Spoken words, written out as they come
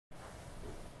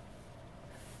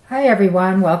Hi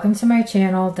everyone, welcome to my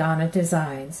channel, Donna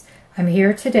Designs. I'm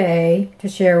here today to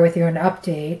share with you an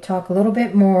update, talk a little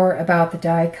bit more about the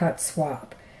die cut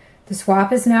swap. The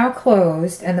swap is now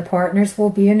closed and the partners will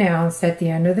be announced at the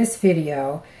end of this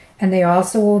video, and they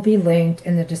also will be linked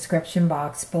in the description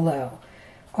box below.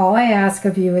 All I ask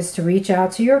of you is to reach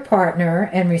out to your partner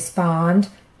and respond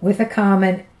with a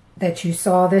comment that you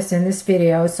saw this in this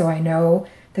video so I know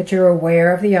that you're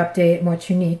aware of the update and what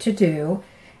you need to do,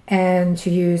 and to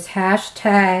use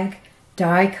hashtag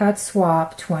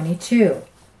DieCutSwap22.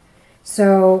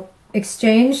 So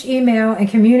exchange email and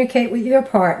communicate with your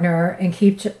partner and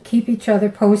keep each other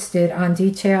posted on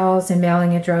details and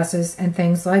mailing addresses and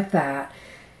things like that.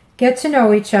 Get to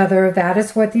know each other. That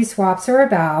is what these swaps are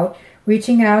about.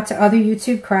 Reaching out to other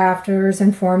YouTube crafters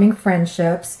and forming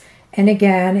friendships. And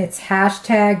again, it's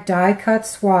hashtag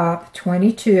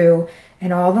DieCutSwap22,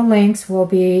 and all the links will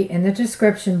be in the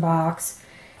description box.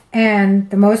 And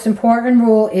the most important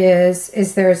rule is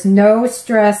there's no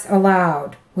stress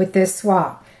allowed with this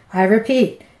swap. I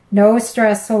repeat, no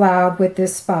stress allowed with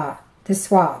this swap.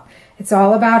 It's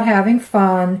all about having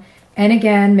fun. And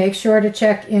again, make sure to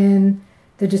check in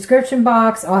the description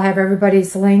box. I'll have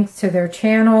everybody's links to their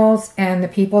channels and the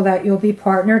people that you'll be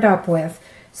partnered up with.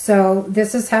 So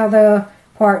this is how the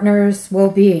partners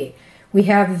will be. We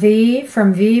have Vee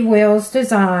from Vee Wills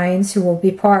Designs, who will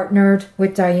be partnered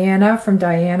with Diana from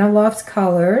Diana Loves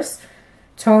Colors.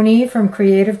 Toni from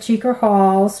Creative Chica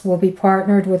Halls will be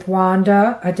partnered with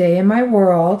Wanda, A Day in My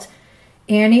World.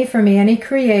 Annie from Annie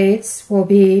Creates will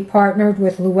be partnered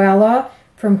with Louella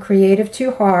from Creative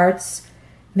Two Hearts.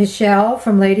 Michelle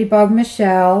from Ladybug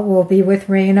Michelle will be with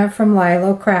Rana from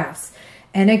LYLO Crafts.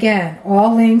 And again,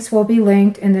 all links will be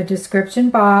linked in the description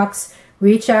box.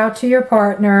 Reach out to your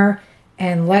partner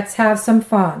and let's have some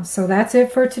fun. So that's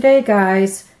it for today,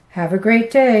 guys. Have a great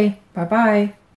day. Bye-bye.